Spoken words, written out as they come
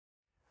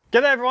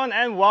G'day everyone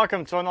and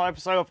welcome to another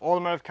episode of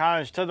Automotive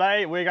Carnage.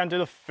 Today we're going to do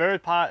the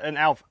third part in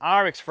our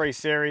RX3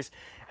 series,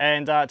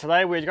 and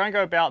today we're going to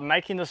go about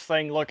making this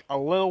thing look a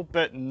little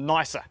bit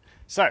nicer.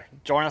 So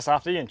join us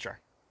after the intro.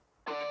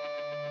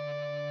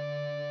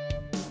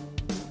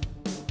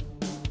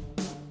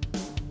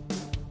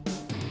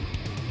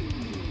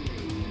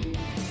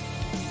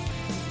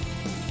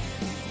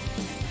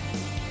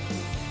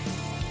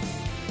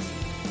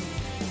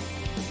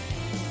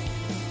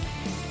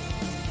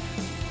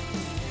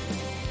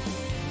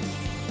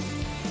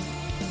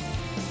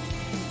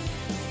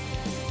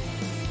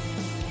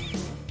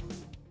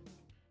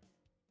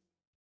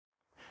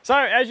 So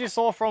as you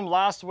saw from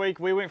last week,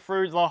 we went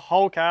through the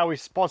whole car, we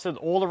spotted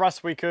all the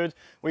rust we could,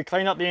 we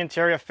cleaned up the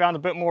interior, found a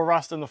bit more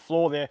rust in the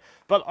floor there.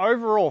 But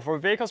overall, for a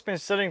vehicle that's been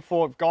sitting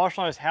for gosh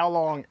knows how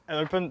long and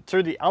open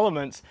to the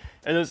elements,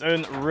 it is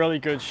in really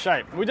good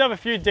shape. We do have a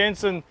few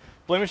dents and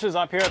blemishes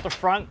up here at the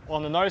front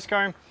on the nose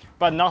cone,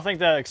 but nothing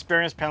that an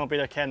experienced panel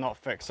beater cannot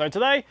fix. So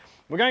today,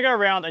 we're going to go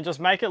around and just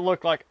make it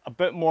look like a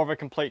bit more of a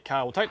complete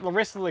car. We'll take the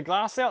rest of the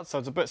glass out so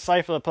it's a bit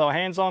safer to put our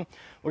hands on.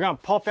 We're going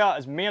to pop out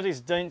as many of these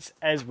dents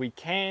as we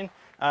can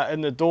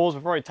in the doors.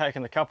 We've already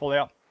taken a couple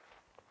out.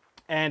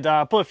 And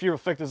put a few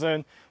reflectors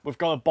in. We've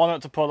got a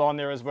bonnet to put on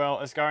there as well.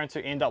 It's going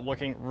to end up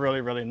looking really,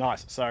 really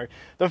nice. So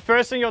the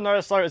first thing you'll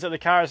notice though is that the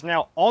car is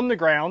now on the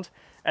ground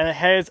and it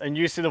has a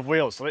new set of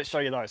wheels. So let's show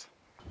you those.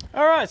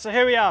 Alright, so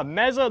here we are.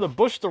 Mazda, the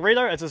Bush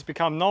Dorito, as it's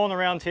become known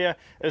around here,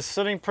 is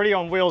sitting pretty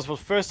on wheels for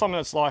the first time in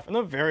its life in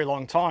a very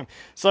long time.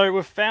 So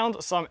we've found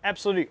some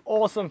absolutely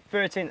awesome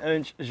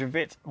 13-inch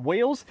Chevette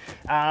wheels.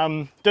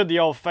 Did the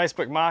old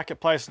Facebook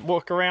Marketplace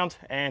look around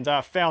and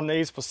found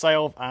these for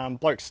sale.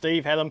 Bloke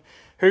Steve had them,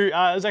 who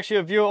is actually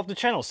a viewer of the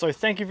channel. So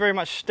thank you very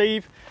much,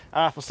 Steve,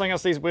 for sending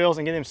us these wheels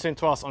and getting them sent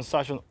to us on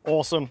such an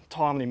awesome,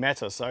 timely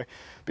matter. So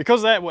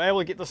because of that, we're able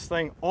to get this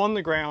thing on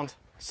the ground,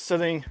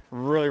 sitting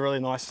really, really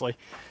nicely.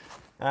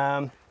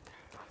 Yeah,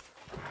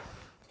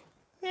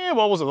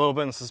 wobbles a little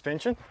bit in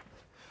suspension,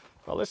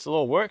 but this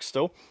all works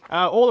still.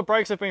 All the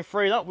brakes have been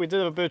freed up. We did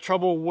have a bit of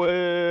trouble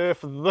with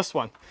this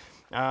one.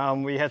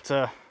 We had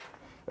to,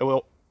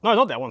 no,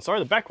 not that one, sorry,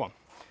 the back one.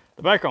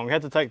 The back one, we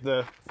had to take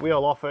the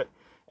wheel off it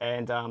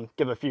and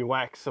give a few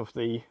whacks of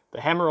the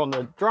hammer on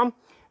the drum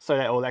so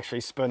that it will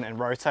actually spin and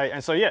rotate.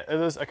 And so yeah,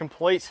 it is a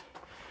complete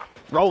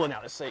roller now.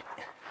 Let's see.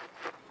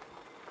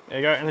 There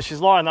you go, and if she's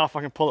light enough,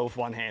 I can pull it with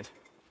one hand.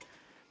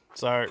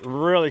 So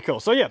really cool.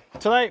 So yeah,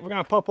 today we're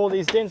going to pop all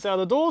these dents out of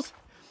the doors.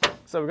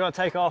 So we're going to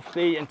take off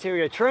the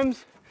interior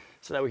trims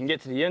so that we can get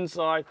to the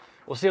inside.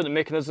 We'll see what the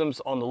mechanisms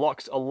on the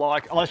locks are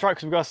like. Oh, that's right,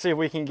 because we've got to see if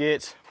we can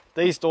get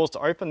these doors to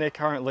open. They're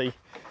currently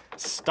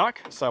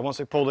stuck. So once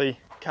we pull the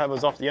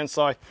covers off the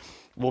inside,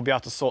 we'll be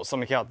able to sort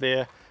something out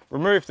there.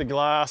 Remove the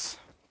glass,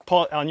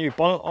 put our new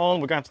bonnet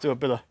on. We're going to have to do a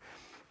bit of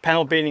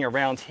panel beating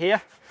around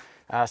here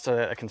so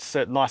that it can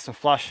sit nice and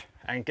flush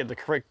and get the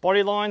correct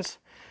body lines.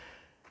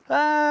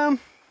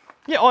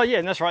 Yeah, oh yeah,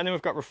 and that's right. And then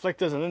we've got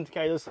reflectors and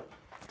indicators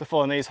to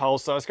fill in these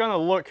holes. So it's going to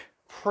look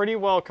pretty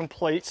well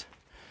complete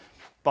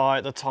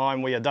by the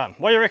time we are done.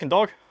 What do you reckon,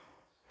 dog?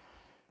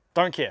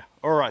 Don't care.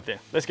 All right then,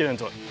 let's get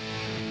into it.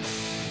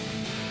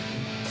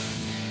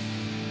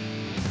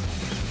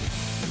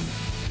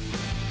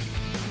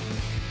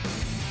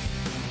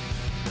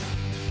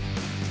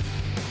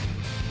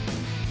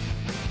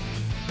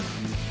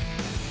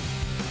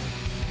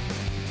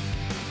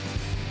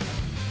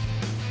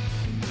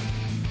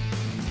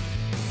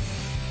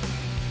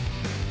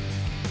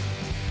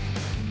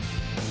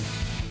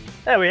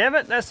 There we have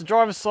it. That's the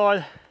driver's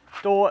side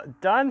door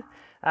done.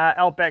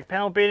 Outback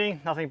panel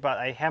beating, nothing but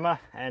a hammer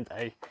and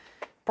a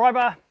pry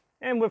bar,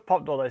 and we've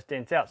popped all those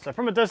dents out. So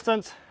from a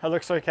distance, it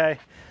looks okay,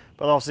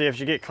 but obviously if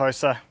you get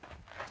closer,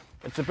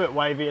 it's a bit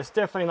wavy. It's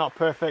definitely not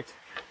perfect,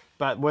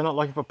 but we're not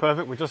looking for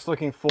perfect. We're just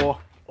looking for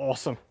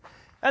awesome.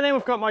 And then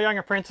we've got my young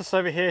apprentice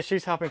over here.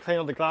 She's helping clean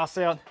all the glass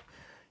out.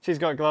 She's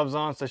got gloves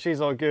on, so she's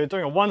all good.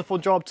 Doing a wonderful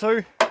job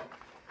too.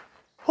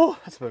 Oh,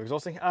 that's a bit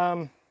exhausting.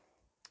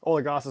 All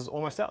the glass is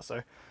almost out,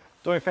 so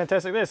doing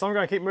fantastic there. So I'm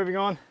going to keep moving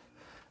on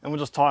and we'll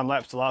just time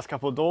lapse the last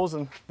couple of doors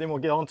and then we'll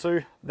get on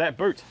to that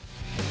boot.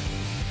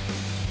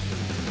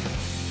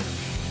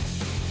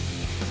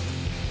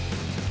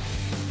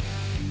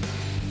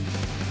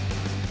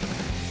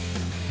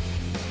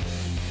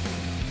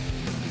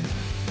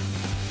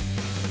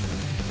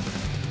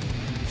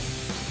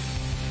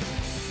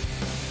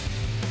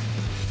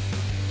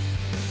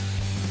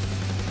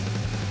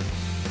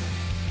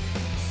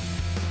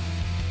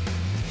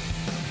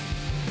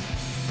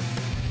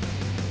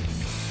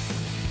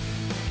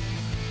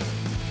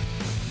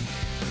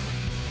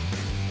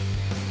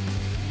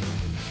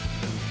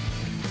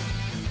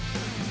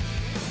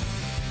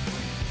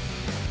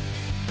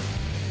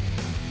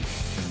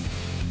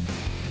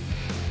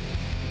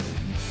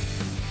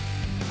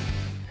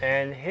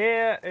 And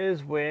here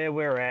is where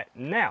we're at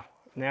now.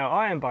 Now,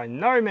 I am by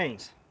no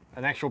means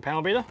an actual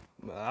panel beater,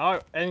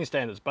 any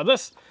standards, but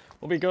this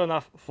will be good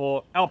enough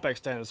for Outback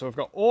standards. So we've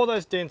got all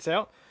those dents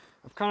out.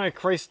 I've kind of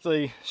creased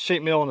the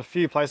sheet metal in a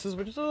few places,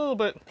 which is a little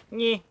bit,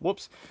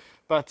 whoops.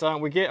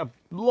 but we get a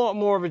lot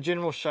more of a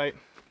general shape,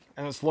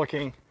 and it's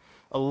looking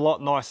a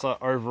lot nicer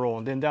overall.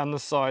 And then down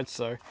this side,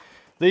 so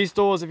these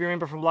doors, if you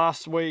remember from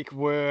last week,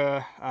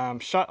 were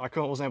shut. I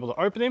wasn't able to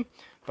open them,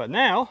 but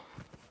now,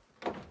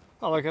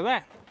 oh, look at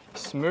that,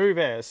 smooth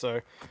as. So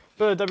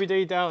bit of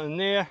WD down in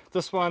there.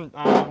 This one,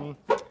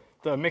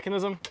 the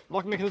mechanism,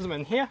 lock mechanism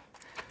in here.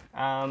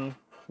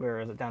 Where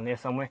is it? Down there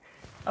somewhere,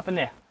 up in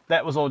there.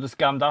 That was all just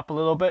gummed up a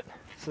little bit,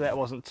 so that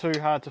wasn't too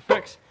hard to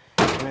fix.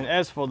 And then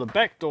as for the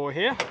back door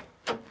here,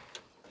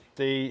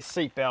 the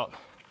seat belt,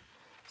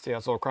 see how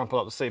it's all crumpled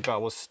up, the seat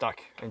belt was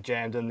stuck and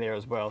jammed in there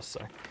as well.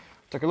 So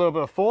took a little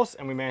bit of force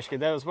and we managed to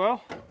get that as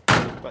well.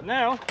 But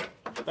now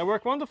they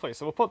work wonderfully.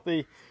 So we'll put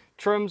the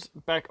trims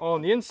back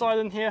on the inside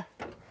in here,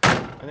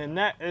 and then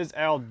that is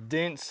our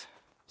dents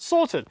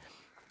sorted.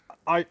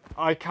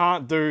 I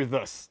can't do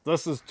this.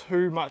 This is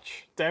too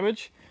much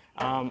damage.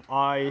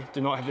 I do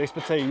not have the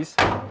expertise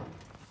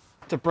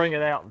to bring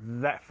it out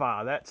that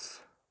far. That's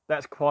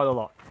quite a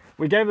lot.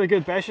 We gave it a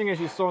good bashing, as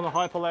you saw in the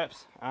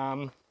hyperlapse,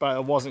 but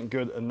it wasn't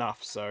good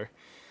enough. So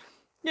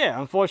yeah,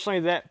 unfortunately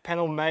that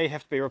panel may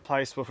have to be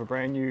replaced with a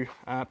brand new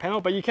panel,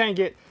 but you can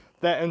get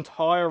that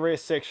entire rear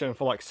section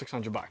for like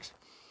 600 bucks.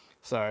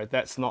 So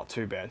that's not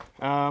too bad.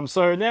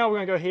 So now we're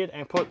gonna go ahead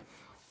and put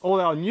all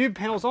our new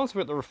panels on. So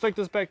we've got the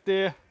reflectors back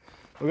there,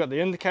 we've got the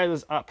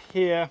indicators up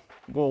here.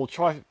 We'll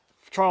try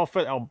and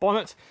fit our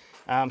bonnet,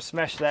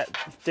 smash that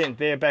dent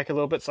there back a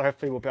little bit, so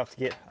hopefully we'll be able to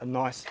get a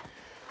nice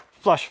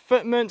flush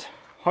fitment.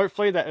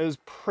 Hopefully that is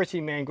pretty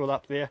mangled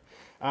up there.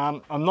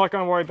 I'm not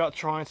going to worry about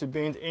trying to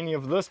bend any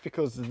of this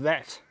because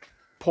that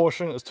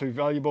portion is too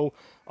valuable.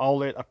 I'll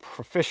let a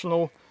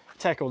professional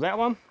tackle that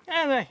one,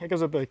 and it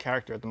gives a bit of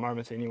character at the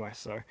moment anyway.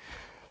 So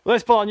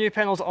let's put our new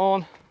panels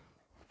on,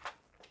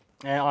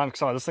 and I'm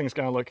excited. This thing's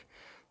going to look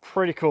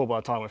pretty cool by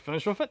the time we're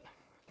finished with it.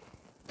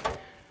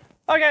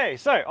 Okay,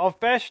 so I've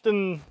bashed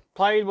and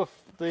played with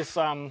this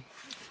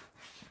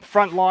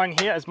front line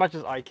here as much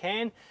as I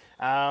can,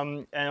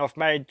 and I've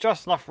made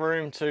just enough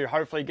room to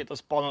hopefully get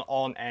this bonnet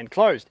on and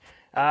closed.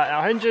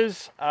 Our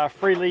hinges are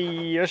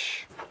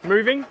freely-ish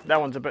moving.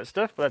 That one's a bit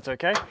stiff, but that's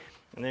okay.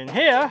 And then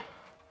here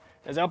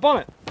is our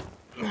bonnet.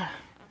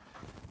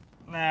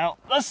 Now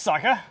this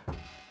sucker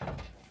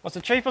was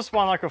the cheapest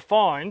one I could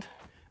find.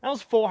 That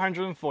was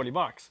 440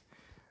 bucks.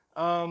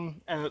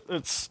 And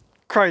it's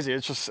crazy.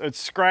 It's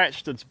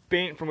scratched, it's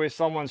bent from where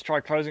someone's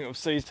tried closing it with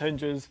seized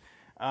hinges.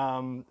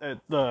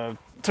 The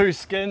two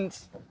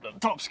skins, the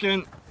top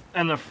skin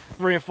and the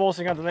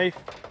reinforcing underneath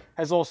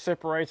has all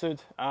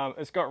separated.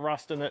 It's got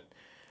rust in it.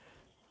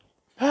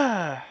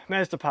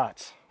 Mazda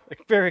parts,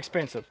 very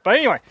expensive, but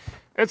anyway,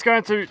 it's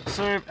going to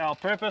serve our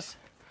purpose,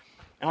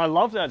 and I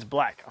love that it's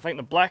black. I think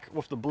the black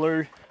with the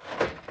blue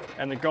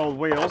and the gold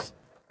wheels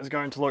is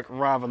going to look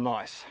rather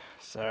nice.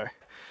 So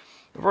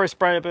we've already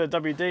sprayed a bit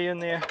of WD in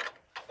there.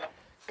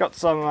 Got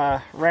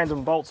some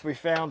random bolts we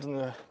found in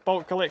the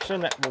bolt collection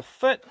that will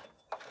fit.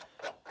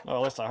 Or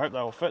at least I hope they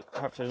will fit.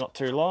 Hopefully not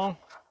too long.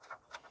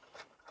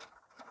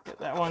 Get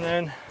that one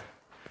in.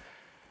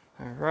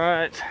 All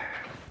right.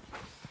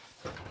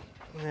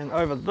 And then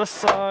over this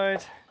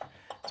side,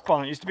 this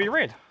bonnet used to be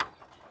red.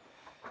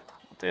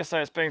 I dare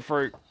say it's been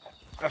through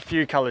a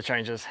few colour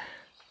changes.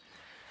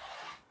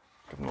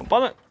 Give them a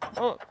bonnet.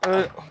 Oh,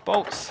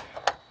 bolts.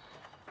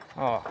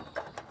 Oh.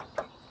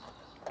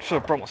 Should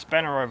have brought my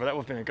spanner over, that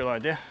would have been a good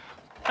idea.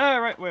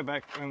 Alright, we're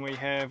back, and we don't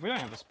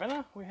have a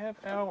spanner, we have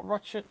our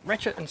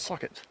ratchet and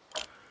socket.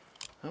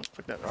 Oh,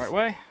 put that the right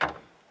way.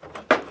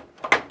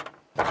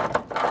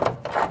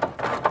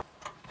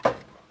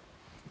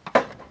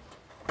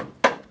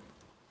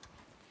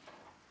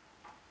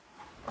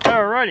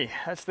 Alrighty,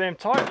 that's them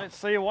tight, let's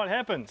see what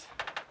happens.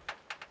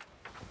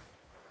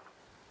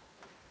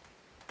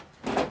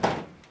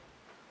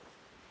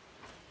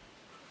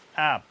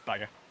 Ah,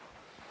 bugger.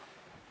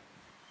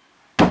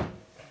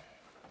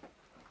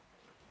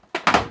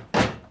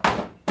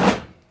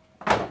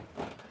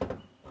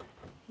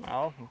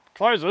 Well, it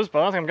closes, but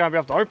I don't think I'm going to be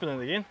able to open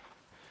it again.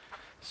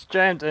 It's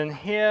jammed in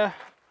here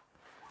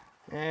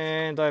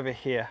and over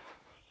here.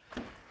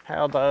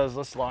 How does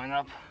this line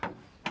up?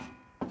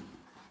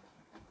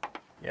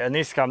 Yeah, it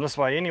needs to come this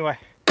way anyway.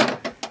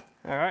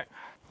 Alright.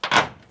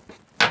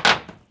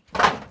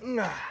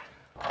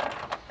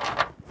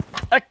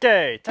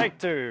 Okay, take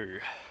two.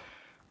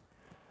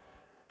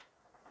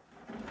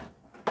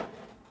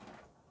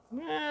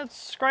 Yeah,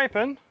 it's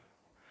scraping.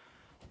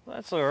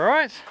 That's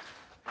alright.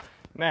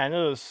 Man,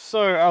 it is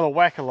so out of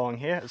whack along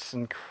here. It's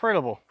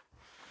incredible.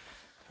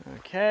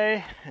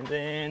 Okay, and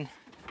then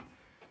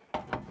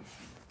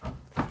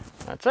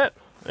that's it.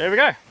 There we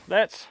go.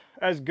 That's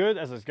as good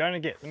as it's going to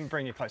get. Let me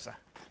bring you closer.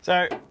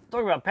 So,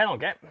 talking about panel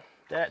gap,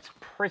 that's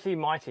pretty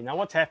mighty. Now,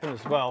 what's happened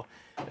as well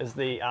is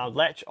the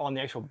latch on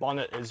the actual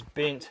bonnet is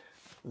bent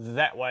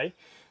that way,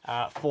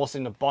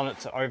 forcing the bonnet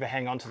to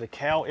overhang onto the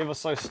cowl ever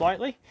so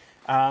slightly.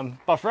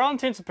 But for our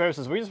intents and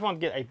purposes, we just want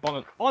to get a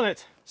bonnet on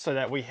it so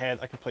that we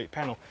had a complete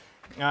panel.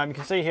 You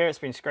can see here it's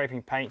been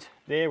scraping paint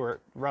there where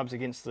it rubs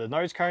against the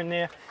nose cone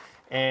there,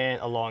 and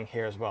along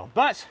here as well.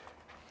 But,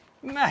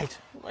 mate,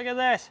 look at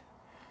that.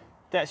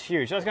 That's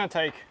huge. That's going to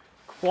take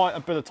quite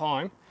a bit of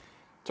time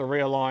to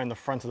realign the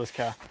front of this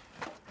car.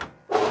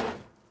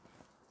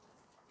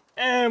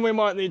 And we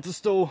might need to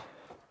still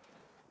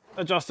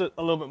adjust it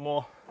a little bit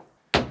more.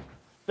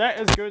 That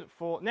is good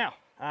for now.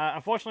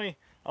 Unfortunately,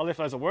 I left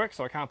those at work,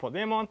 so I can't put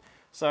them on.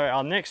 So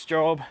our next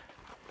job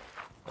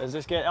is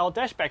just get our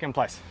dash back in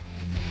place.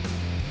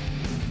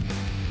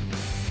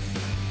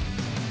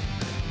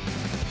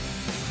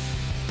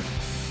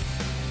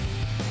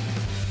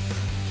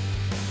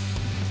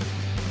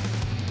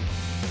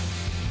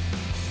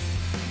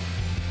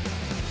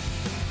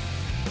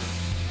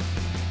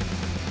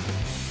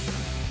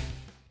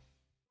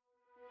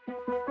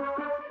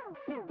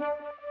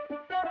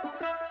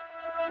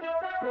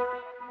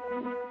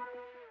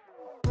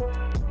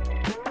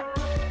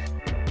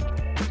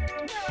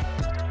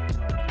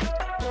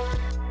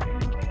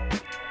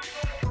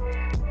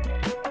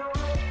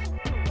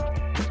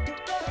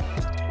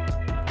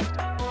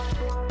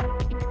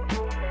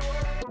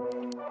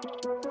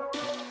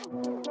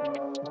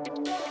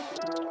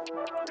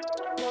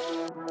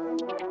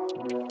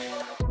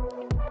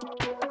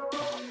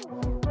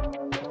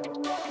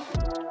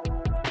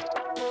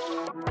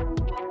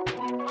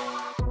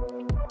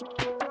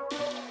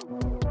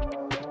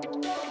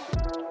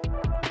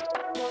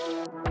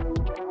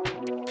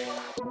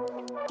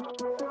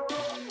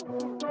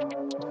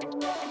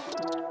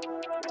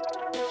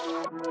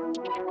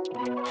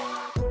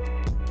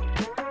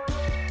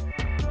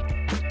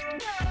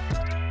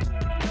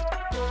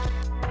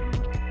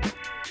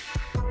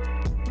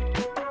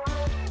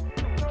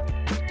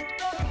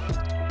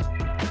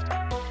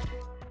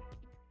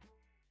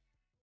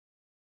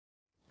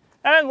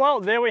 And well,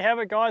 there we have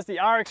it guys, the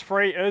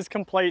RX3 is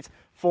complete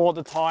for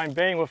the time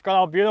being. We've got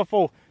our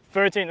beautiful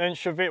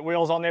 13-inch Chevette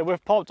wheels on there.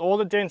 We've popped all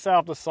the dents out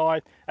of the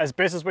side as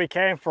best as we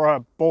can for a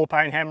ball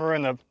peen hammer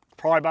and a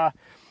pry bar.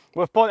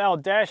 We've put our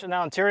dash and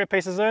our interior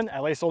pieces in,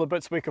 at least all the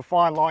bits we could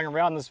find lying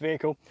around this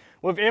vehicle.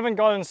 We've even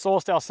gone and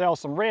sourced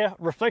ourselves some rear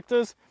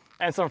reflectors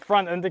and some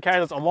front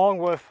indicators, along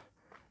with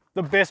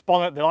the best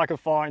bonnet that I could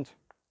find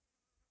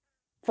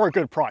for a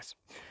good price.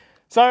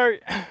 So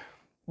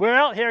we're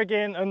out here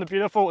again in the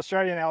beautiful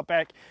Australian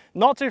outback,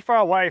 not too far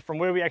away from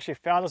where we actually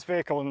found this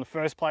vehicle in the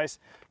first place,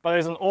 but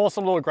there's an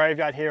awesome little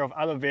graveyard here of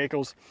other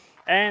vehicles.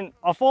 And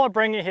I thought I'd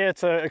bring you here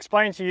to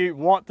explain to you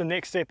what the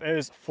next step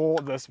is for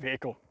this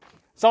vehicle.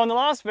 So in the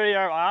last video,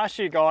 I asked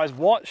you guys,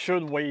 what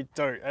should we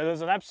do? It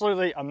is an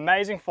absolutely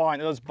amazing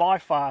find. It is by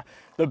far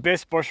the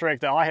best bush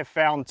wreck that I have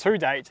found to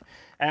date,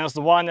 and it's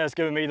the one that's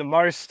given me the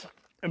most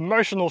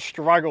emotional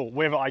struggle,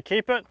 whether I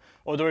keep it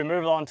or do we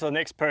move it on to the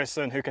next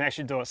person who can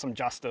actually do it some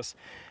justice.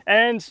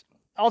 And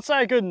I'd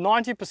say a good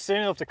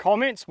 90% of the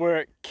comments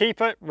were keep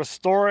it,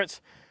 restore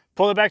it,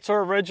 put it back to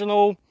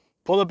original,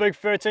 put a big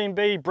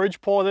 13B bridge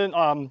port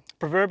in,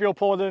 proverbial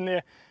port in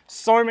there.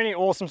 So many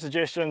awesome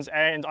suggestions,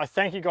 and I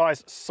thank you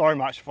guys so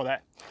much for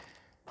that.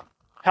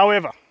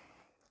 However,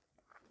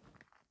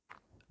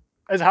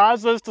 as hard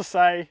as it is to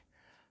say,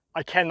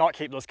 I cannot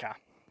keep this car.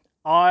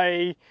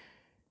 I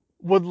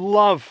would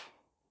love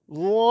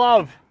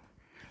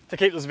to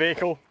keep this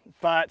vehicle,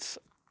 but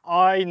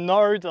I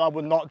know that I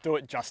would not do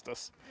it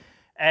justice.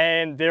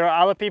 And there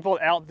are other people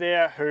out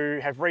there who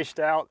have reached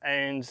out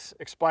and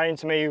explained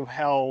to me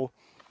how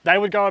they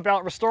would go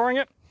about restoring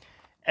it.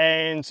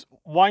 And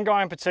one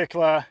guy in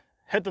particular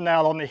hit the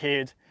nail on the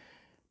head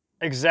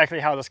exactly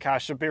how this car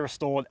should be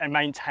restored and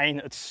maintain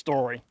its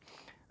story.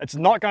 It's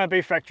not going to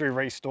be factory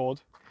restored.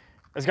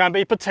 It's going to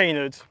be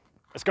patinaed.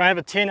 It's going to have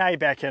a 10A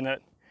back in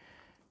it.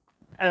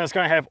 And it's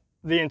going to have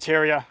the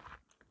interior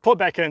put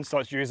back in so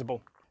it's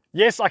usable.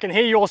 Yes, I can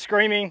hear you all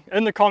screaming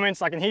in the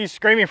comments. I can hear you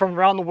screaming from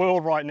around the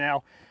world right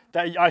now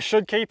that I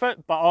should keep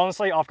it. But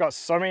honestly, I've got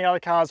so many other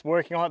cars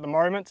working on it at the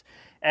moment.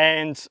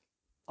 And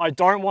I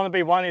don't want to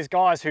be one of these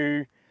guys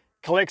who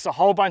collects a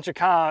whole bunch of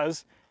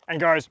cars and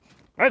goes,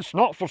 it's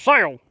not for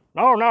sale.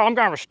 No, I'm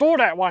going to restore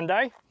that one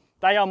day.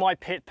 They are my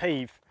pet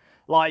peeve.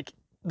 Like,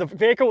 the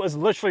vehicle is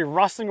literally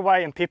rusting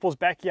away in people's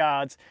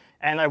backyards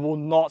and they will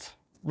not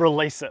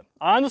release it.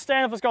 I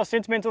understand if it's got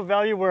sentimental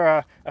value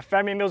where a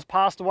family member's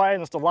passed away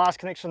and it's the last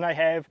connection they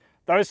have.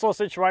 Those sort of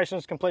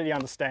situations completely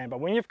understand.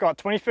 But when you've got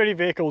 20, 30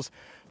 vehicles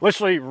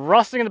literally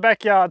rusting in the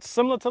backyard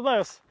similar to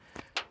this,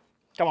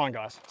 come on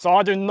guys. So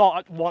I do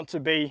not want to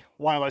be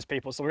one of those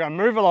people. So we're going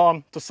to move it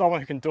on to someone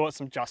who can do it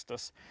some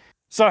justice.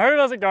 So who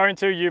does it go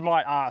into, you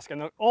might ask?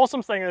 And the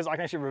awesome thing is I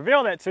can actually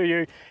reveal that to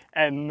you.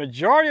 And the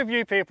majority of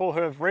you people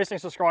who have recently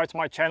subscribed to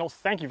my channel,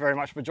 thank you very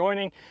much for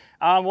joining,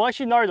 will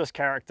actually know this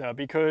character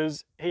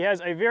because he has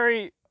a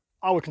very,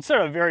 I would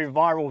consider a very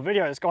viral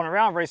video that's gone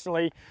around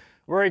recently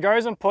where he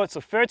goes and puts a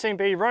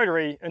 13B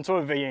rotary into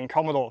a VN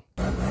Commodore.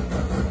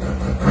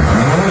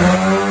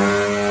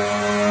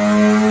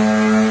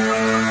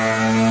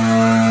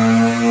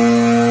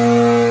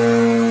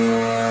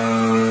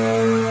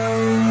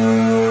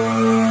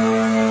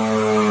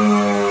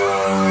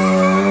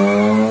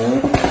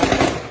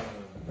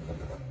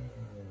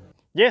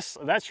 Yes,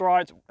 that's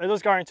right. It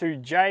is going to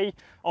Jay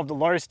of the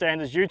Low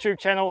Standards YouTube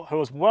channel,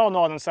 who is well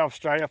known in South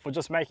Australia for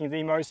just making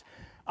the most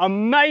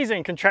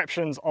amazing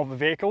contraptions of the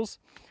vehicles.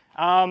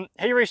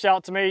 He reached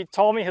out to me,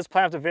 told me his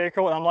plan of the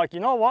vehicle, and I'm like, you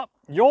know what?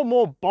 You're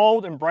more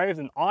bold and brave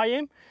than I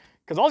am,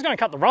 because I was going to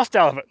cut the rust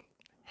out of it.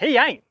 He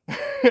ain't.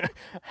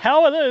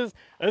 How it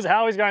is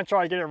how he's going to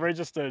try to get it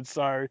registered.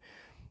 So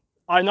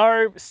I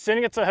know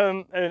sending it to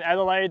him in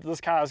Adelaide,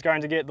 this car is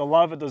going to get the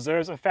love it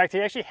deserves. In fact, he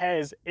actually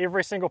has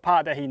every single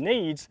part that he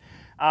needs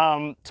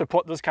to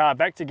put this car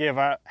back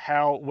together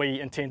how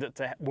we intend it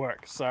to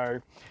work.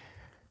 So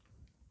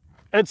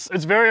it's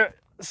very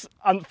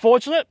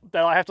unfortunate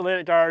that I have to let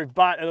it go,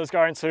 but it is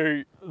going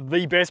to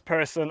the best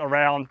person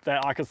around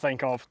that I could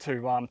think of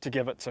to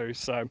give it to.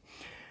 So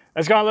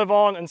it's going to live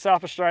on in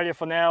South Australia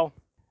for now.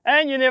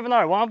 And you never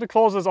know, one of the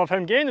clauses of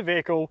him getting the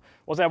vehicle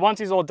was that once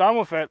he's all done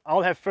with it,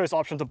 I'll have first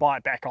option to buy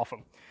it back off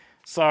him.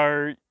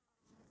 So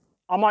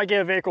I might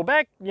get a vehicle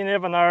back, you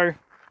never know,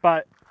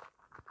 but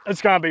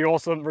it's going to be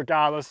awesome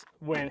regardless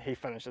when he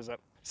finishes it.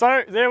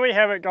 So there we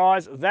have it,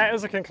 guys. That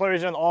is the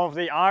conclusion of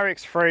the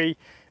RX3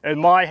 in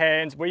my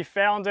hands. We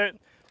found it,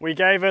 we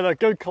gave it a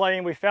good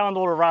clean, we found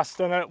all the rust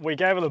in it, we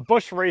gave it a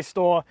bush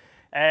restore,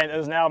 and it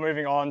is now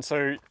moving on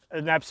to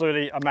an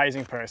absolutely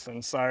amazing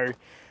person. So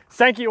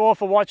thank you all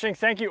for watching.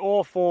 Thank you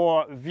all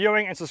for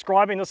viewing and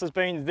subscribing. This has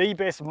been the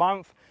best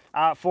month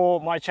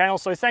for my channel.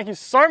 So thank you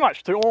so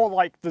much to all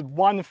like the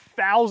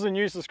 1,000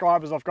 new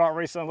subscribers I've got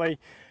recently.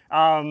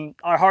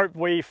 I hope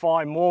we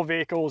find more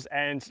vehicles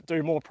and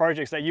do more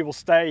projects that you will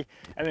stay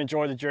and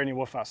enjoy the journey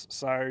with us.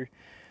 So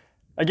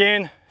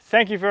again,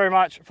 thank you very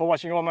much for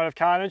watching Automotive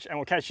Carnage, and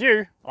we'll catch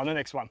you on the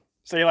next one.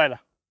 See you later.